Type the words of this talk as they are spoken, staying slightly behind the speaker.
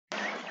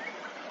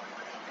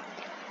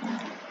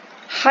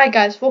Hi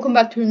guys, welcome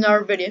back to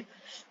another video.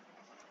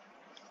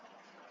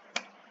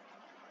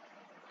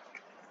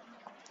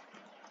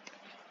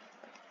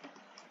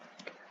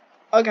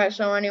 Okay,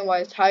 so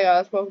anyways, hi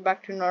guys, welcome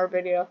back to another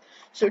video.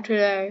 So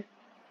today,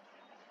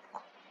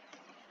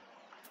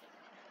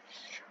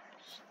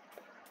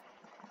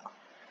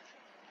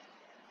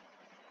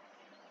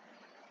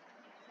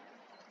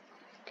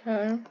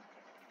 okay,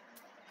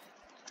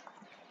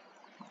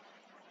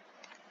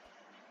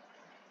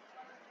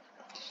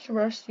 this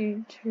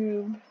rusty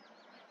tube,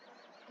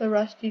 the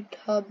rusty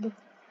tub,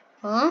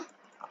 huh?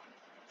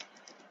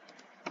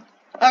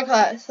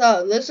 Okay,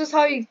 so this is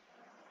how you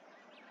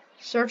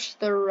search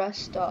the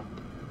rest of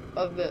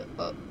it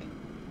up.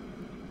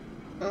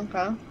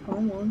 Okay,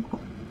 hold on.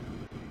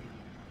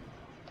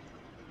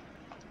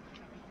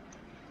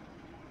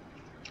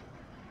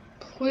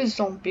 Please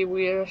don't be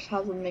weird, just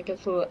have to make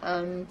it to the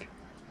end.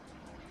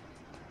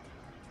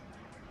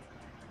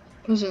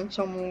 Was in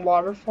some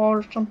waterfall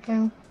or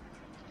something?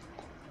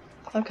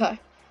 Okay.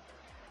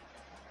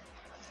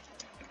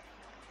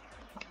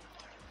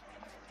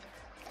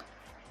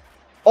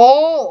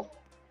 Oh!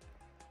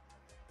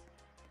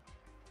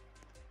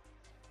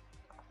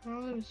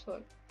 What is this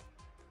like?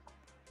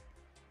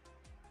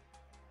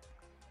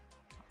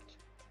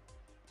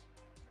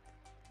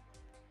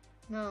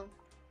 No.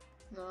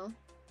 No.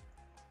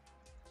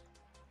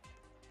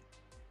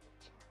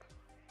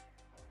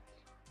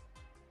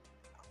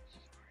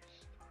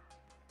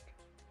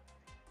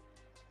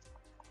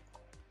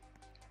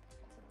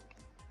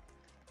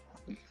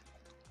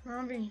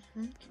 Robbie,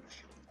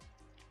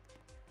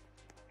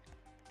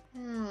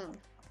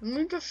 let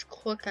me just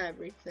click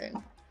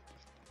everything.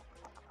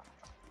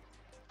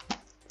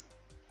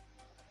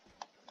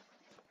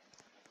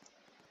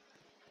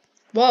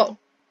 Whoa.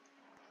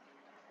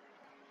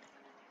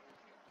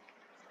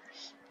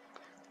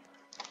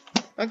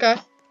 Okay.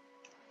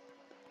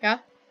 Yeah.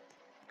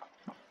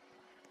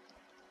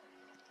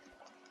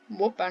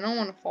 Whoop, I don't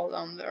want to fall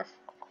down there.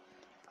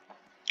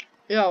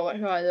 Yeah, what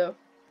should I do?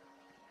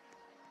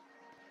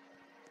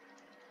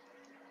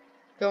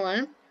 Go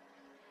in?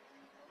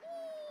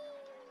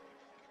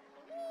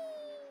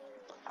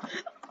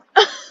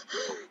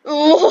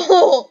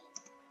 Oh!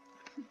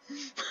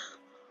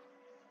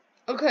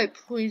 Okay,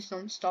 please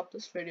don't stop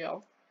this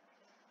video.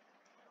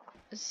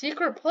 A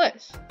secret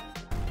place.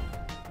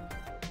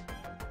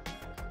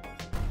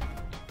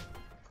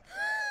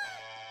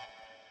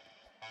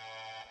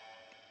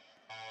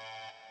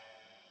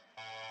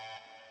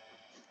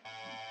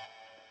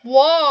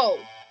 Whoa!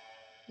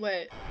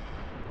 Wait.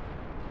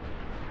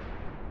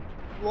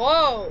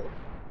 Whoa!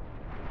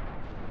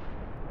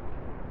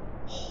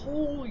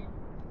 Holy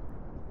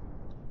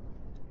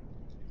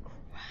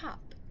crap.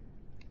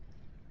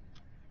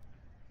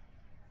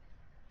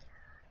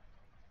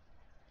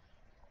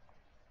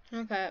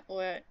 Okay,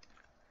 wait.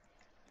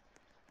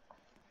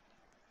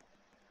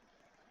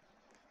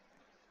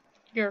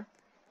 Here.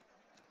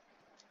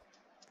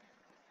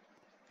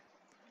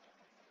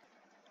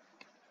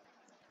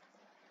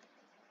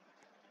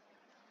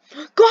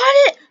 Got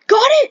it!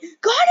 Got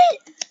it! Got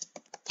it!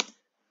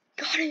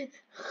 Got it!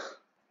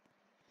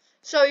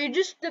 So you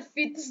just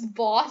defeat this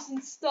boss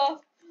and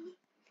stuff?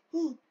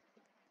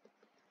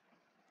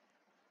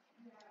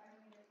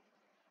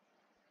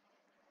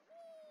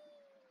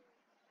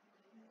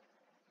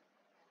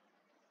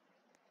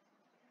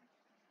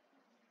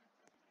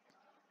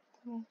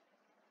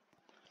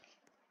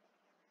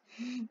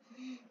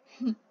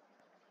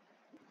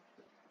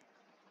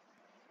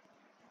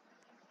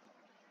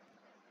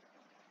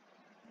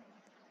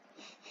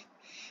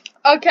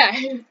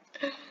 Okay,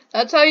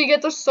 that's how you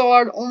get the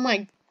sword. Oh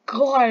my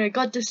god, I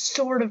got the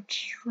sword of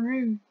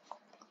truth.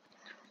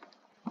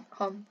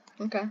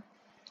 Okay.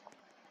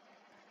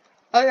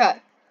 Okay.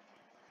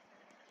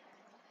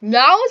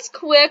 Now it's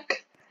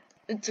quick.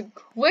 It's a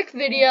quick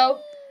video.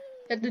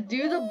 You have to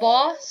do the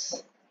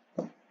boss.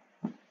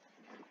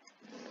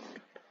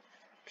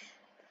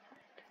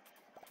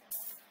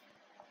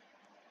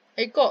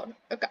 Hey, God.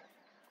 Okay.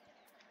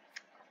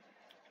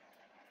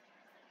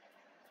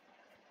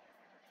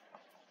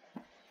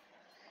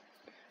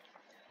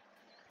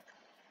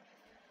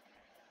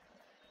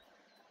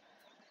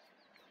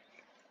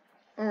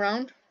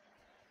 Around.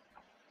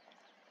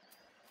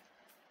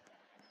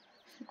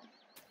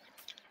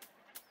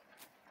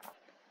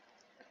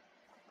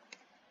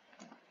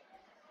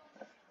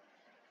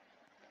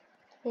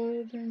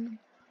 Holding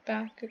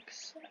back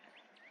accept.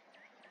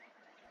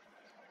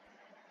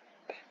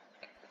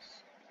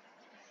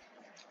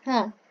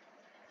 Huh.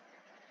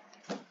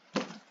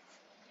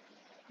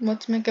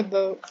 Let's make a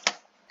boat.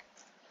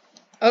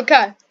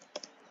 Okay.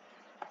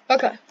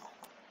 Okay.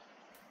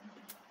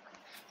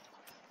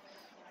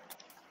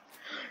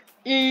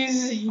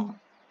 Easy.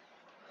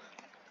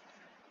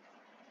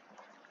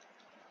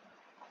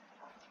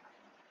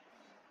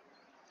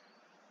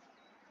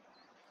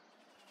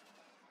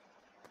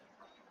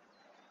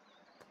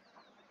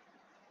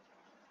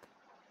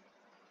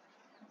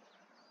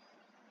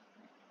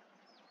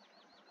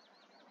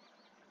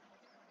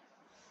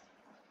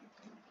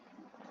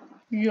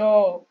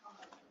 Yo.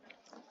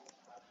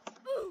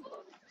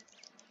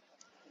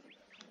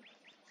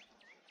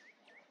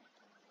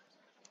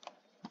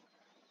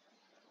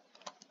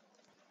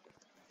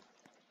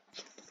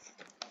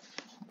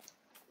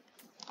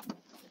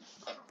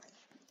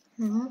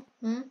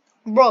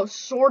 Bro,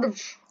 sort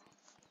of.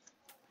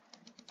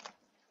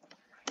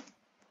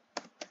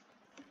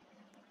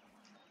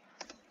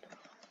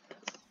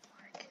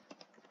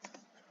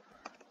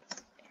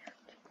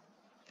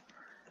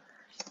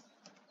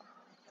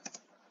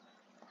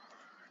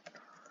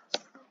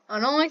 I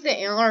don't like the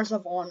antlers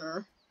of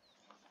honor.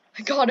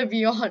 I gotta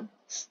be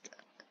honest.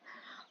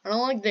 I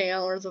don't like the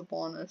antlers of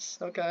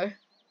honest, okay?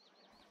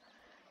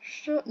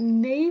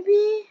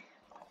 Maybe?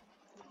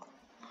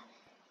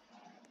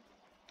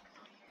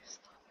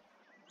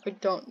 But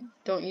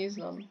don't use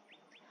them.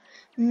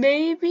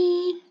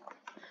 Maybe?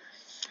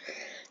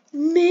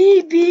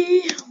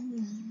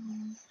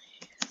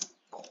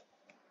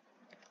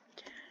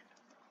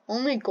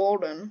 Only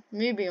golden.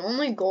 Maybe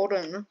only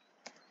golden.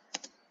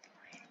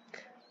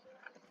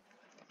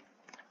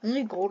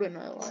 Only golden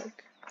I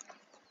like.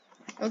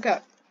 Okay.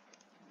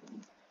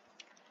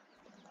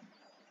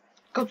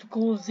 Got the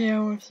gold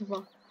there or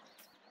something.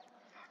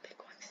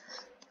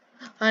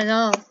 I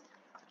know.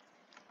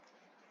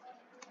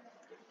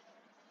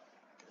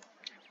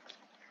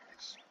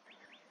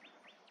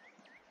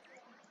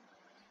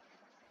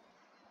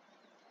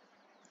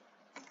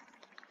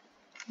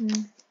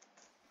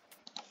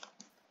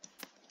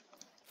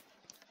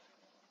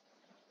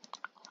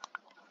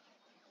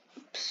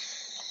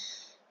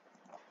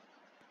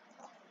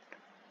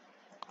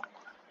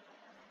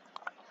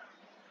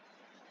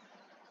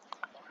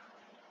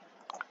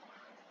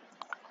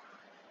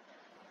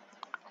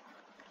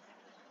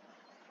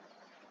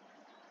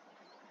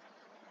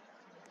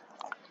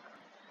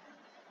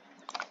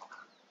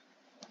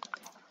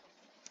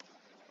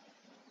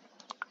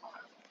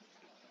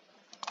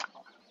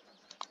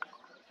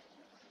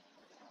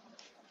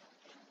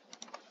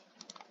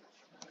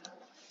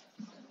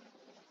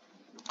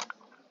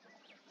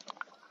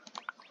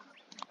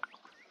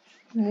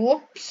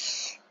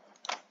 Whoops.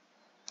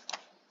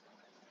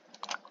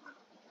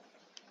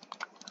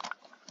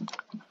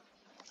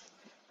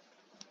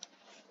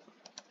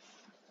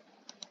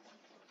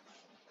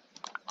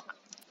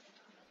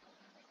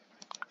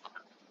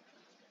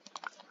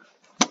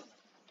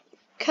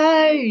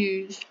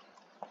 Cage.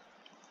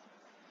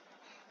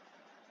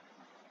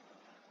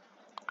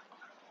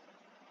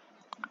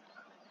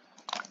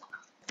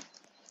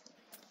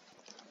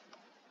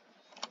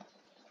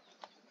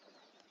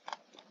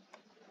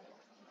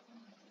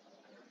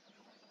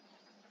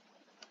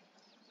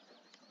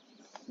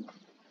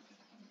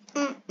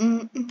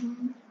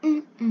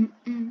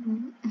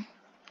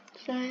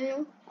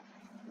 So.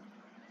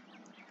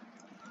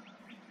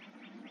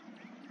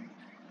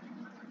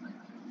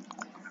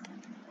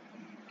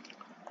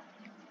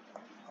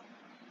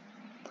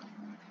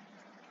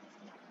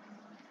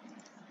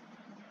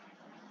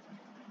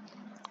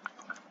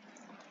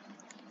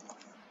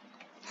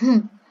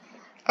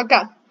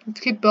 Okay, let's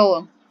keep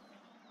building.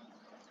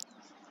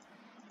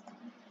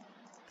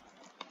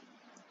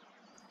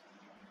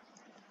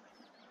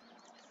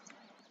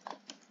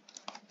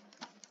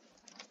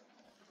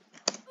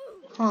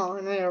 Oh,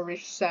 I need to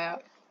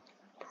reset.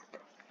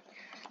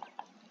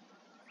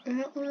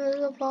 It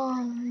was a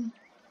bomb.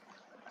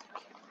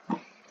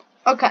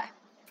 Okay.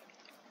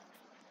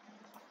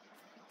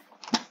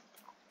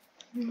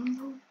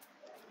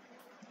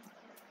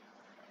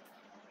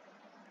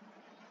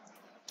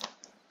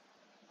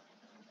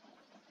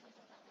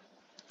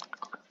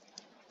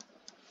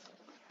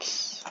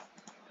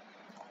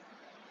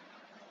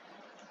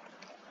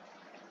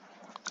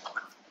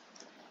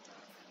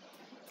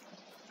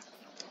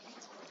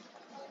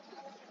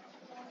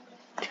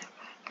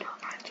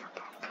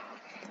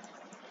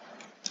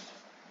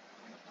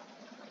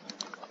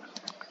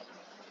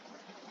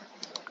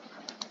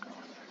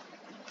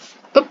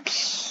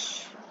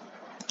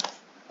 Oops.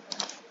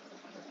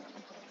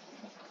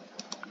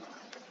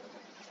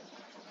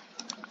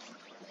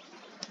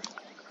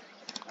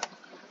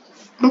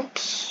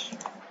 Oops.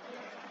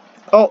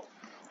 Oh.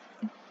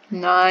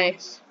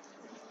 Nice.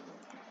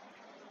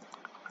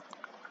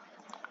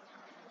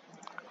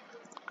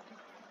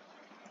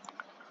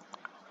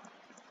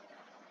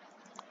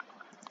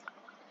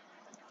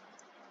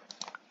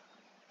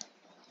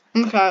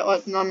 Okay,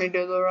 let nummy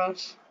do the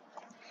rest.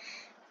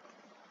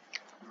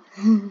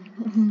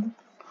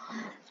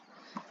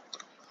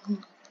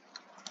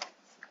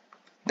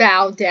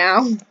 Bow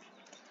down.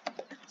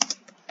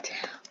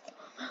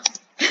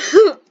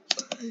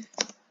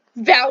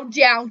 Bow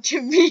down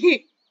to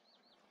me.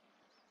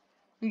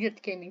 You get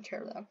the gaming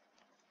chair though.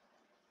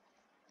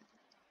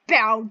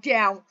 Bow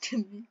down to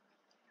me.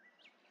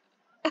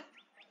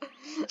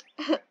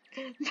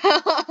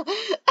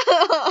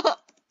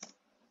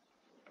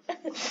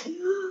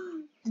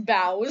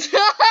 Bows.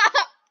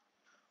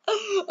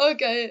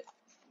 Okay.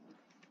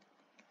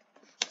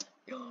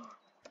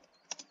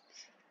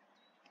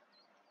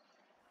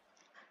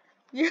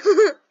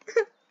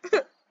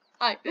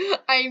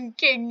 I'm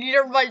king,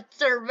 you're my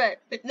servant.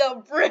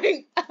 Now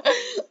bring.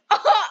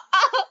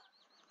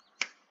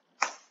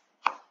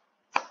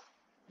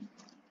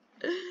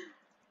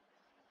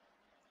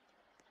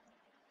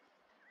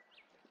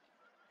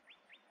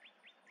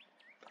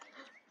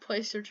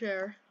 Place your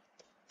chair.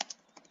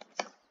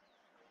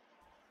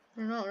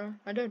 We're not, right?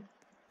 I did.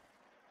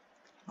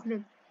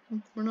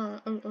 We're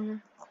not. Oh, okay.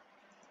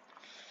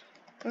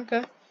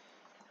 Okay.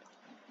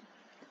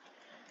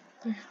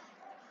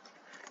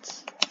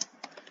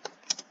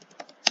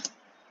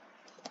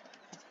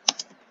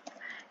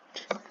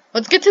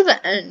 Let's get to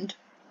the end.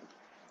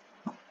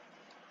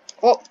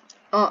 Oh,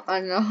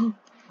 I know.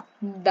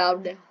 Bow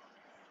down.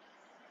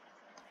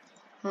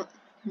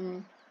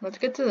 Let's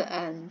get to the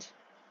end.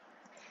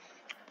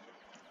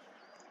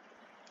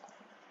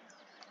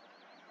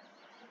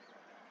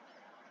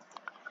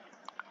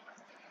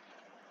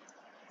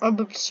 I've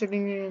been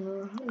sitting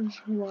in as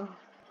well.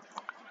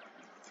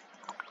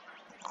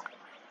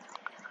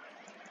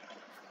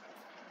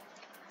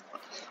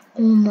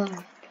 Oh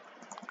my.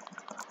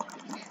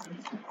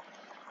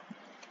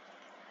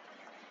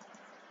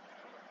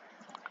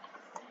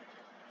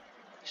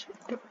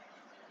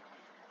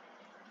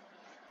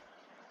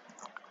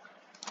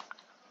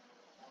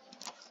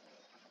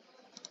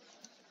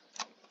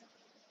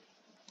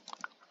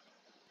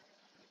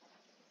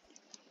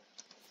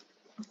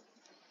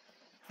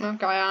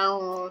 Okay, I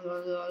don't know what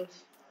this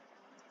is.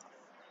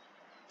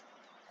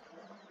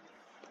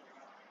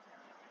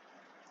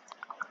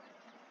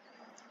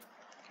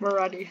 We're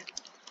ready.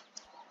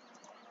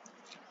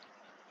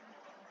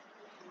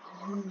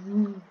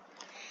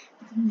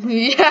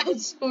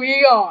 Yes,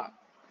 we are.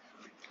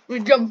 We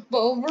jump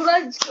over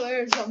red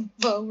squares, jump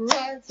over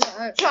red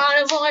squares,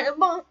 trying to find a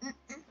bomb.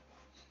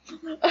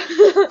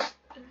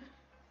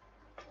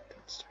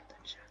 Start the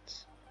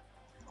chats.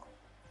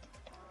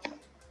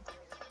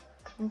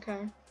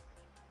 Okay.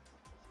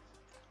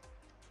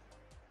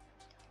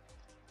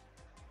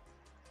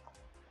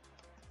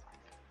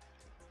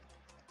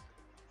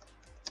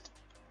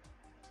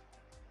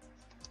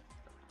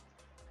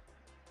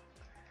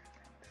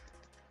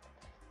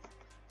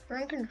 We're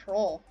in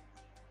control.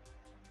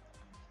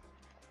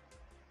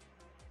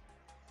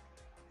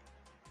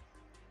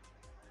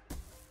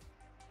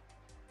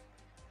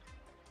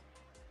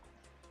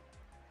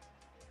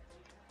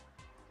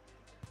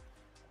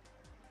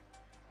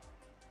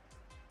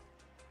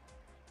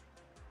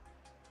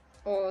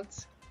 Oh,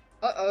 it's.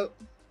 Uh-oh.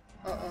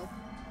 Uh-oh.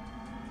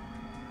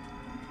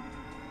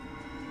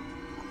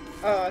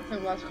 Oh, I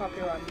think that's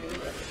copyright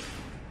music.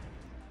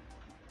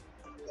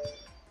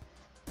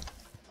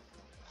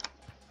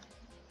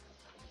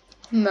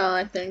 No,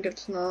 I think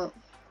it's not.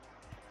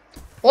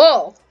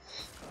 Whoa!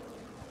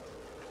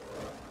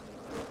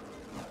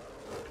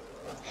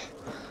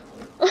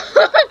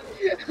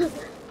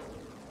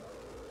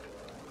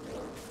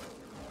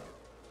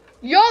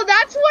 Yo,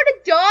 that's what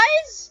it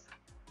does?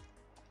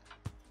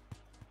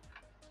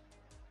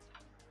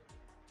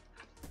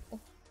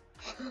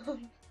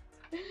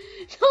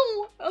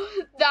 No,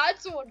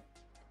 that's what.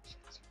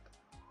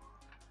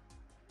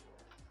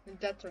 The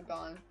jets are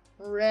gone.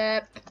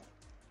 Rip.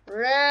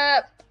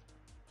 Rip.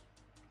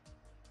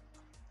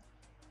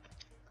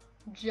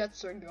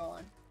 Jets are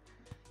gone.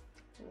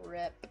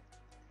 Rip.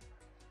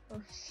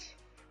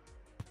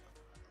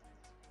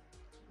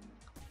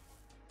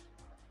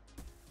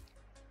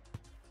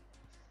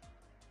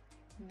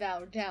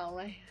 Bow down,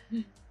 right?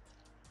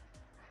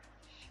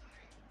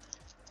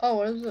 Oh,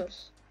 what is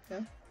this?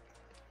 Yeah.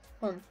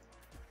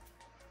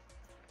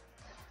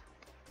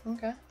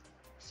 Okay.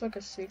 It's like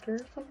a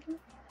secret or something?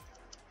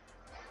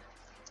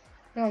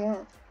 Yeah,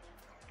 what?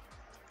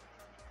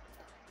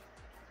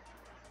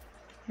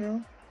 Yeah.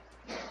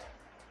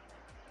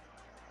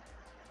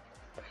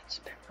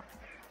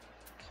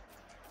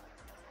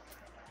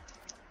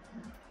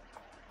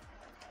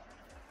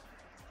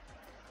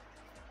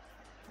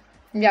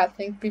 Yeah,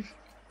 think before.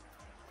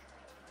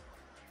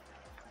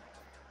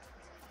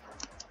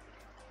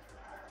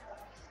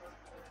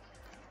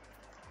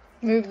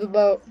 Move the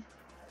boat.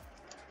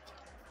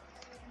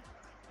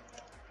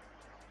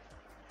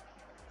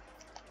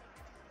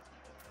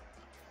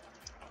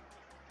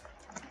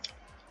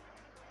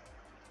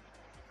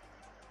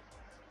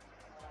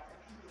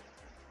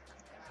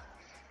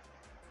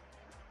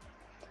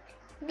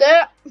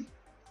 There.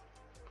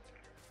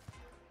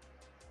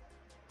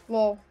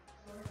 Whoa.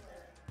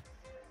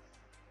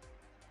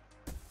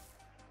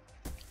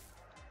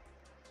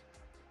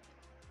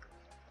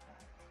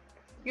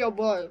 Yo,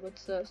 boy,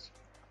 what's this?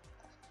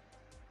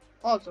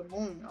 Oh, it's a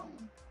balloon now.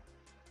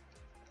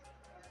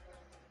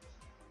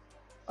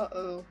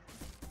 Uh-oh.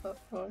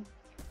 Uh-oh.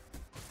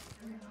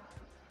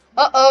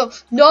 Uh-oh.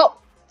 No.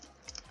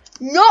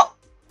 No.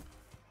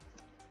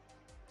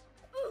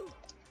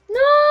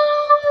 No.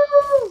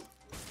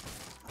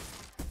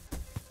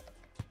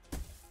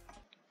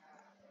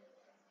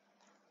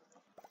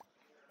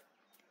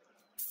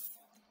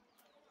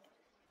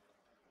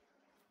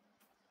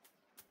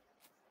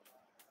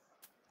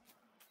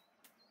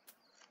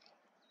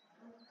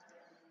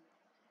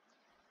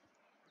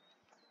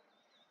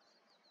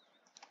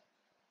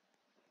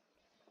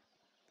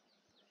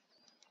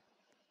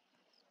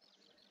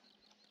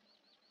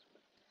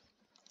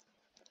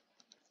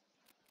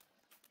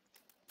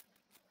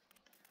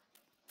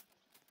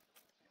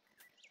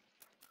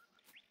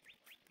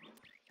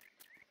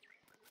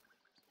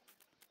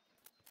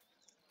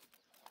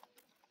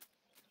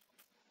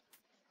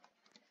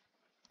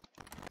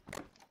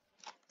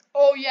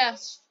 Oh,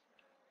 yes.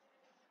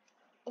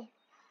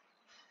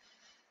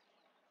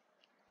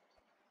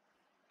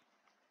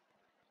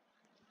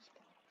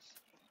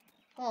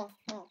 Oh.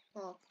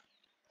 Oh.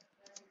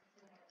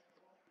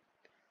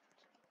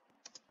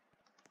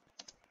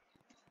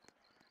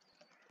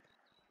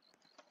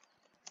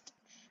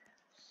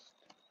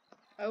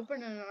 I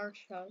opened another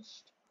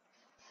chest.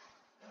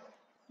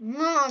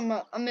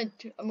 No, I'm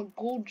a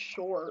gold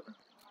short.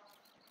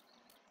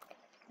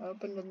 I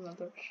opened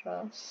another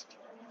chest.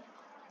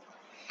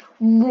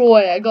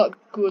 Boy, I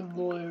got good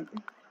loot.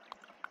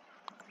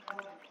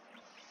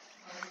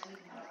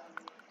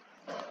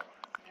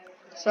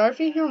 Sorry if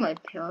you hear my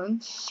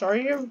parents.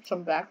 Sorry you hear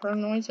some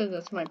background noises.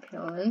 That's my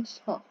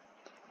parents. Huh.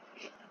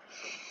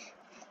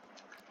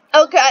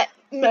 Okay.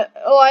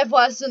 Life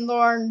lesson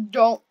learned.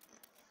 Don't.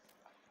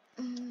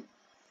 And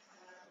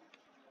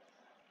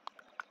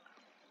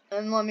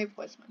let me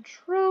place my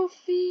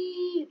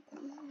trophy.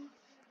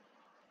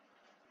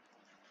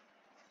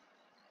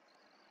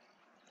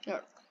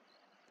 There.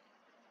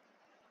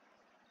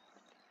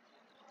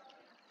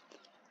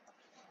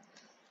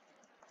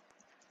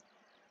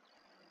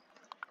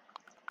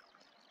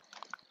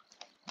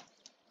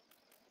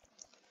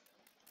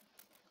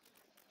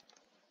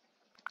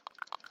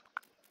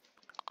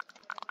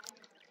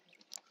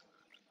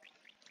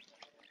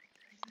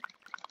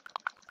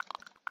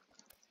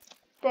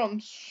 But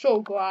I'm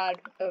so glad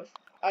if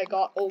I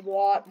got a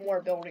lot more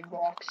building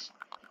blocks.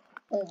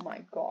 Oh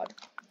my god.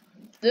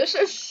 This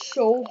is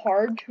so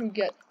hard to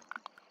get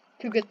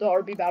the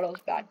RB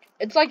battles badge.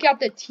 It's like you have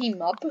to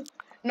team up.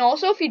 And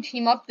also if you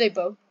team up, they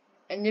both.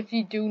 And if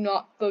you do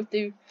not, both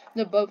the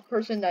both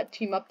person that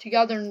team up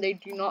together and they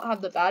do not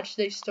have the badge,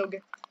 they still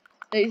get,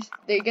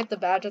 they get the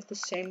badge at the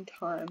same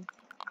time.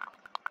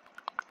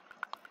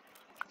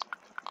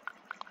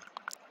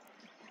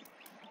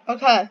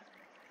 Okay.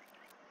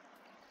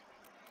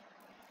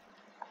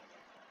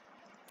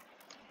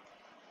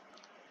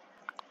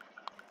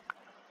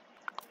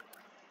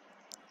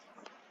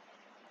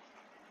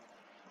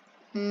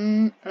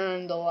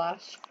 And the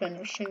last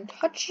finishing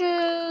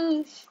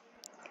touches.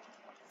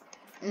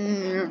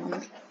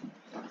 And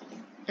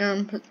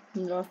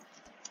the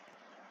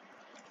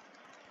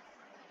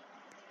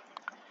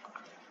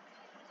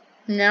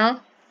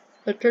now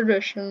the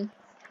tradition.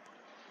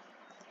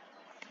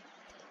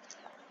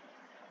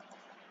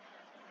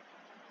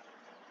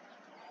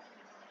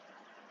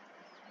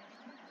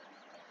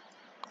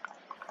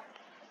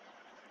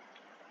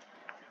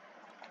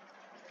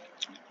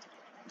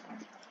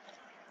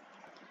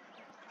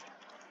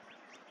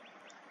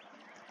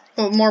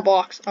 Oh, more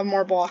blocks. I have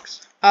more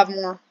blocks. I have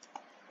more.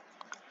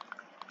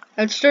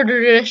 It's the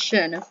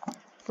tradition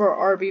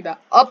for RB back.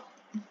 Up.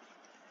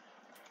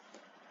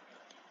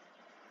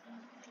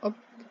 Up.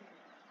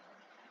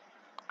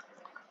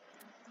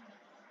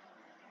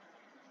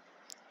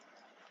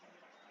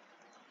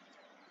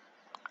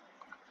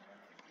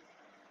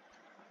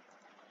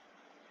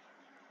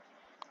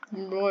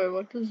 Boy,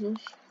 what is this?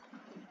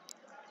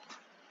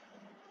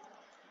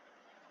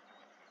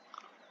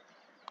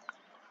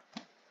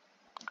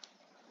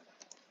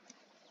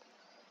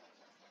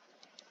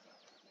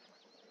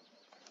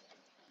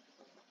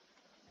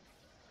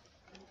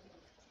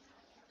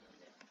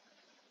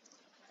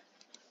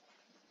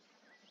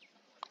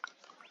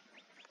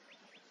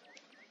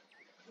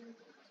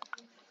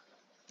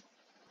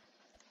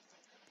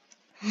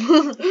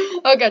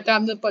 Okay,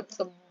 time to put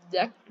some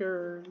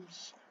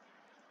deckers.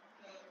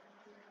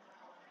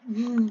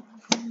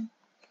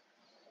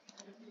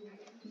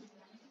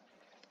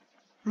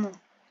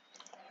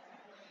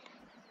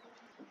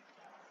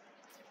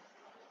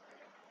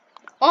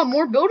 Oh,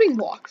 more building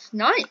blocks.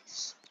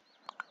 Nice.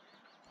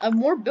 I have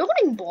more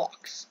building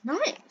blocks.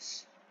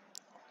 Nice.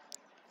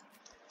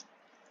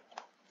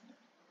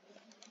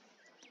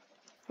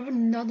 I have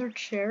another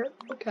chair.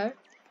 Okay.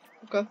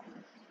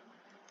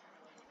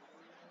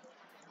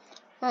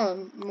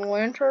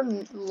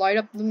 Lantern, light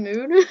up the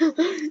mood.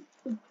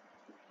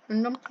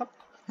 And I'm top.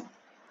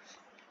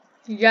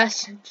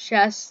 Yes,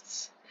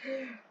 chests.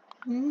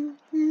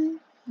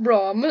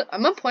 Bro, I'm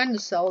gonna plan to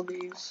sell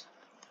these.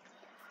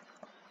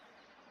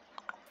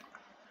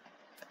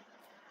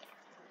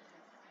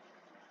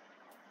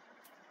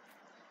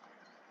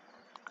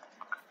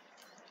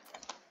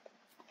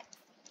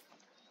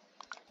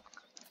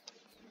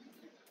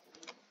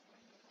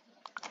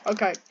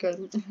 Okay,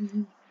 good.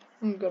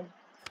 I'm good.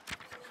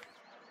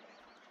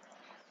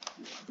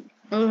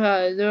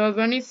 Okay, do I have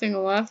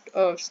anything left?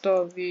 Oh,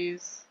 still have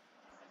these.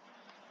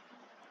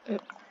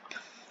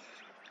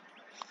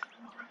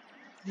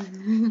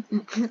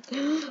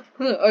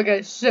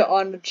 Okay, sit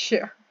on the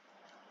chair.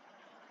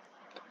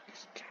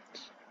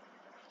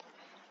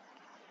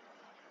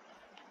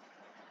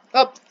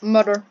 Up,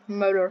 motor.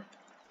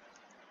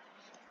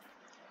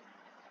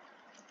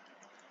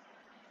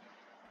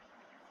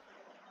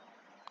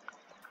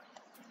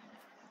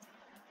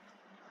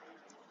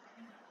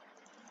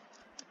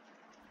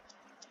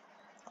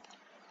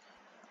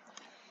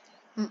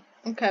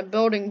 Okay,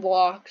 building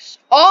blocks.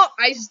 Oh,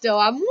 I still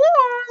have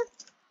more.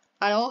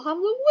 I don't have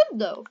the wood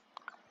though.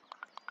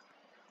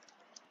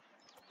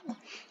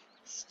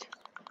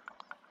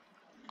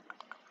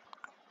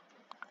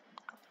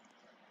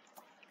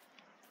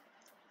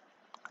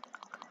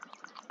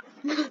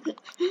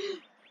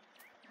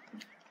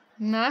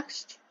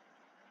 Next,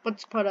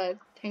 let's put a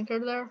tinker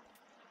there.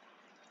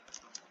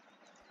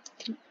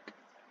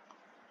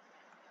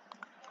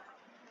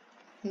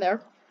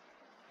 There.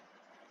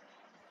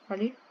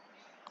 Ready?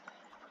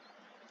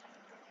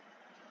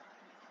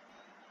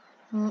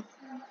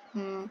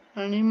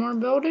 Any more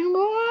building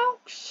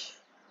blocks?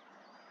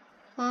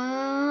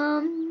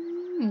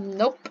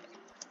 Nope.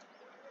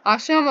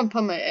 Actually, I'm gonna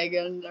put my egg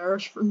in there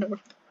for no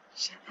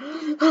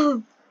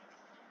reason.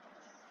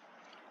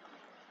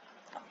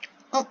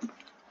 Oh,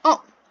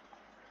 oh,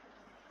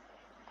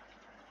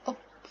 oh.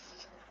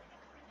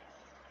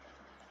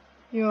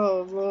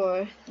 Yo,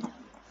 boy. I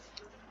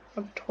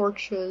have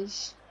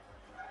torches.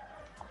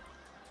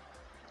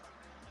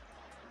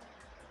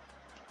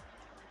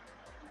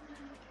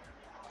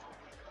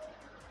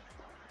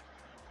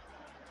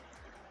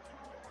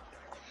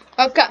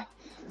 Okay.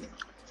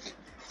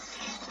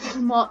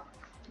 Come on.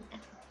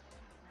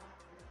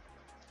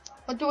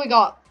 What do we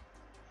got?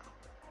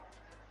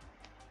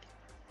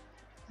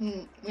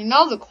 We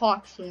know the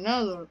clocks. We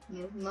know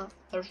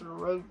there's a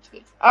road to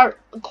it. Our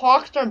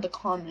clocks are the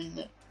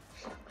common.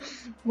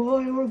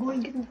 Boy, we're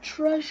going to get the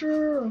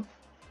treasure.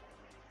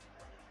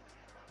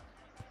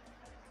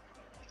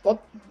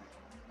 Whoop.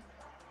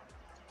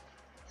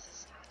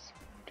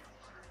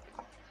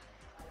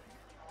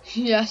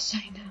 Yes,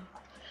 I know.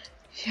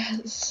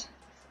 Yes.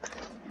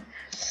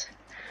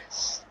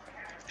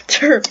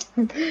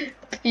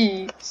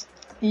 Masterpiece.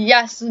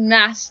 Yes,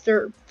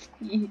 masterpiece.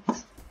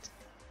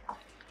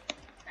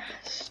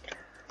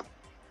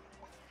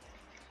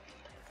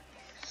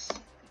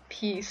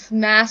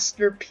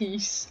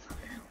 Masterpiece.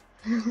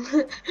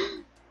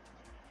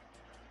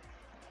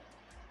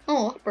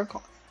 Oh,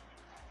 leprechaun.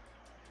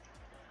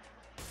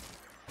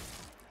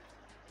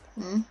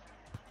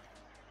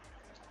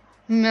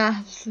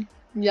 Yes,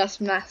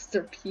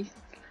 masterpiece.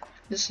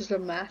 This is a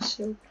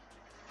master.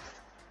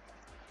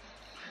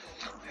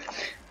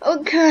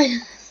 Okay.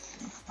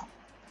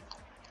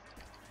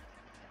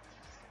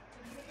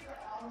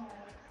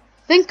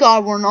 Thank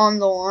God we're not in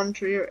the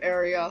laundry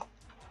area.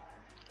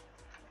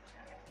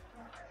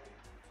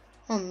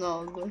 Oh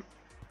no, they're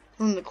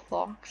on the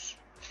clocks.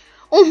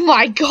 Oh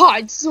my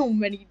God, so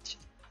many.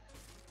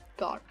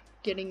 God,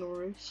 getting a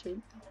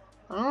receipt.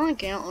 I don't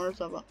like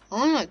antlers of it.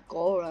 I only like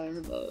gold out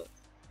of it.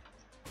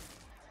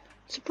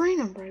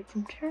 Sabrina break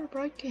from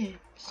Terrorbright Games.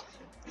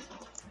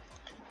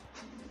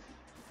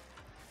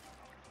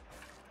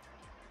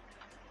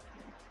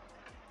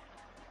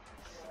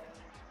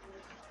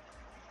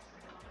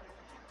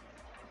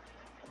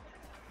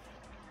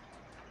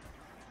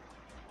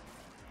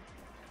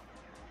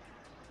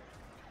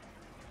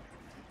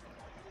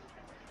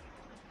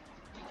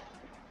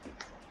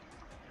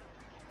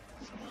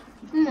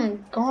 Oh my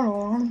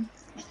God.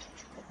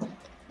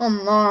 Oh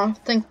no,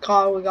 thank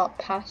God we got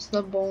past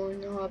the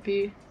bowling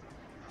hobby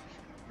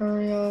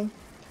area.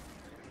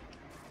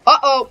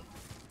 Uh-oh!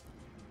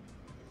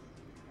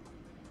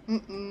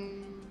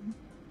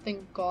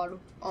 Thank God.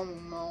 Oh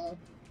no.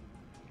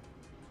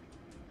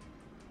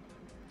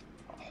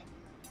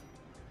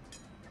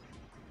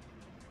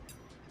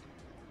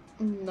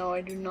 No, I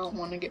do not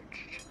want to get...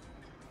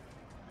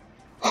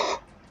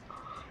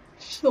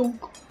 So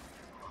cool.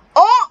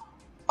 Oh!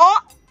 Oh!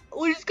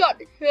 We just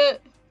got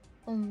hit.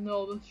 Oh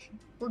no,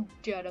 we're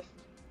dead.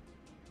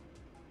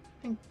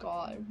 Thank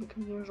God,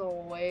 because there's a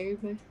wave,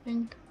 I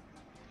think.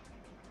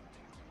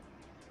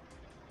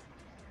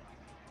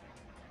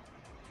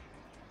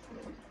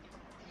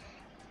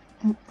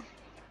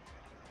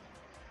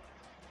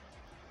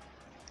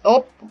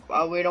 Oh,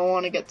 we don't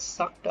want to get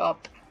sucked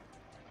up.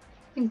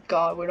 Thank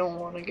God we don't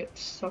want to get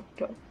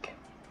sucked up.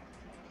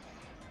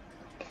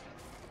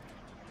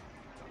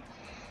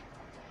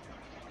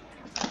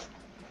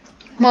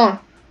 Come on,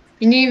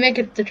 you need to make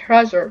it the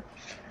treasure.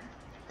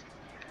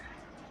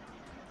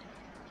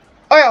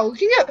 Oh yeah, we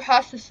can get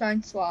past the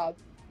science lab.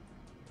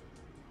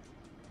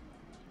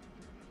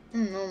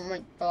 No, I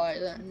might die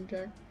then.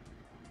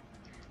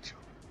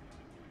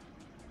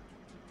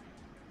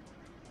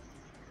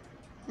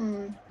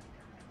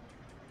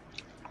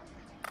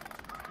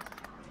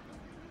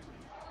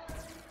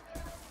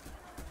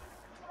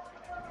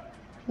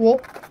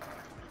 Whoop.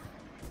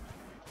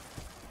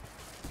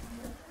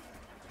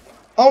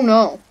 Oh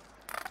no.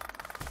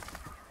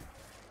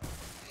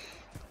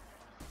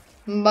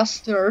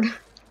 Mustard.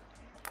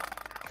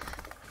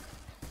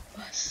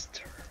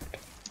 Mustard.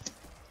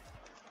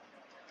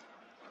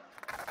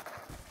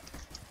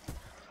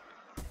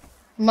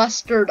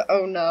 Mustard,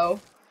 oh no.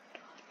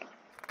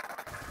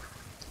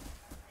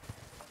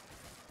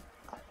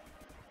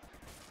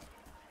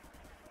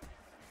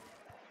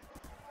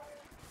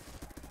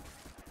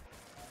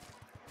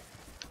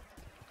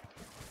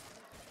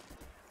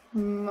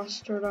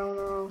 Mustard, oh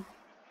no.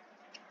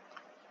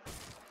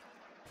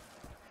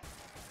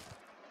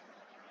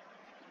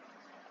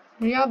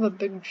 We have a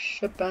big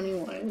ship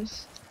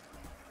anyways.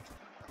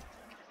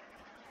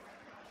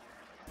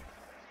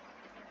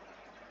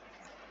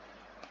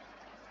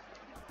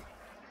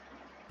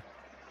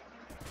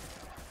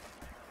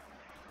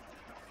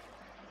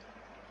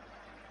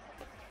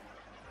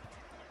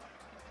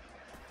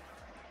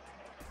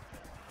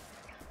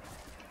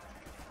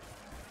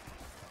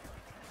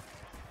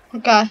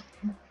 Okay.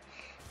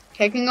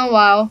 Taking a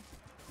while.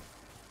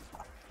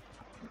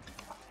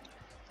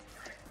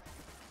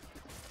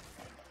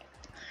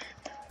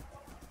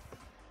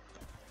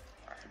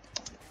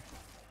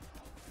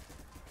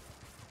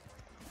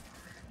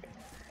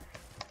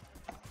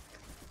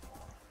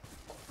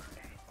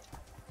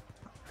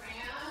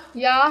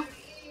 Yeah?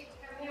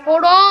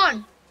 Hold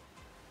on!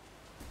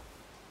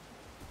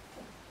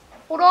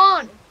 Hold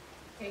on!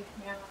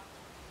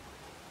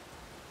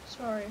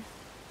 Sorry.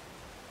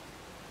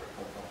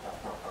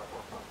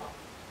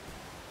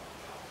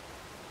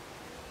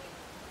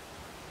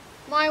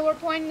 Maya, we're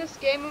playing this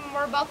game and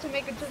we're about to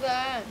make it to the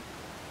end.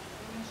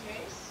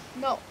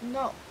 No,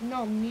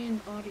 me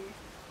and Audie.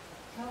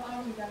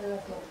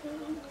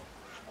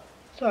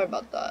 Sorry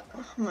about that.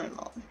 My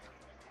mom.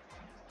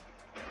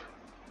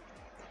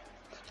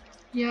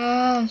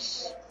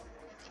 Yes.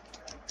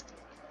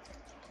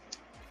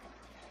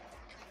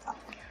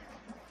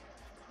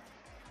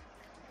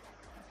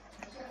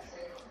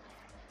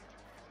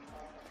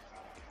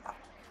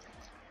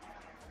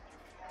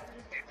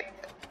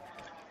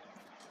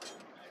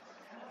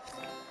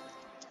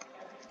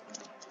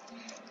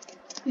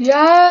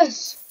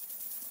 Yes!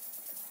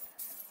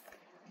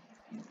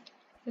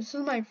 This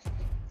is my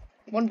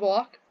one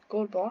block,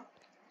 gold block.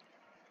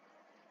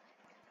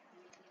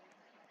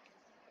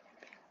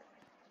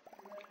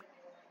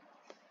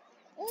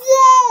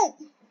 Whoa!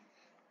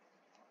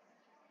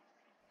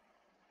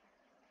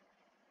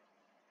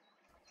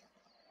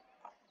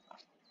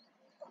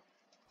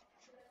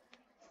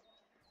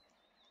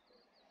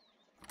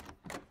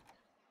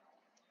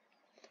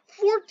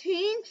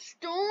 $14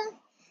 stone?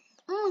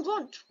 Oh my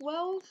god,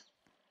 12?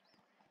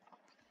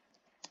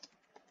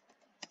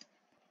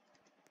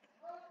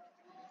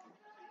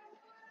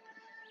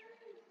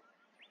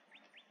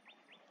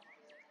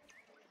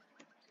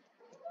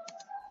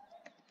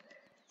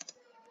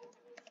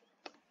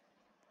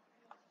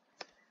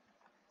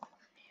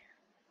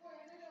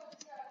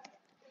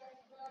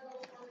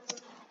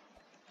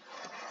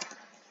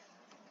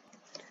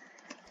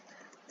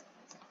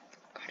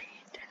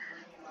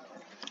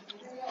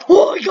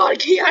 Oh, I got a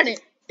cannon!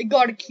 I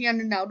got a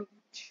cannon out of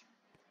it.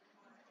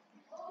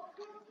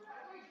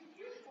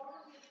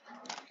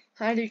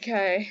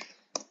 $90K.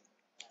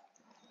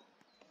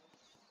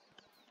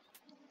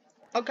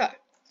 Okay.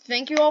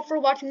 Thank you all for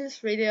watching this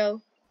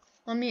video.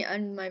 Let me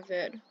end my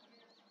vid.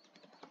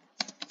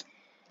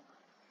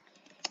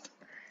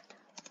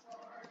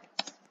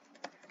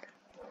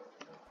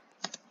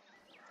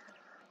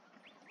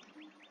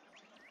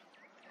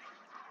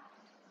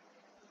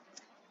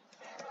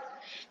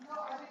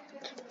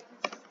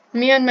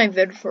 Me and my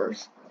vid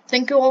first.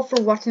 Thank you all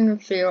for watching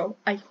this video.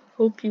 I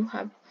hope you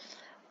have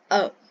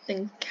a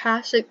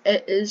fantastic.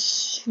 It is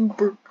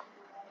super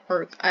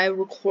hard. I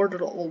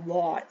recorded a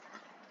lot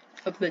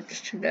of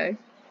vids today.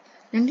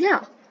 And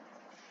yeah.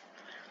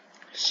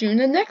 See you in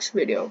the next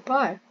video.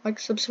 Bye. Like,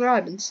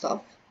 subscribe and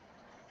stuff.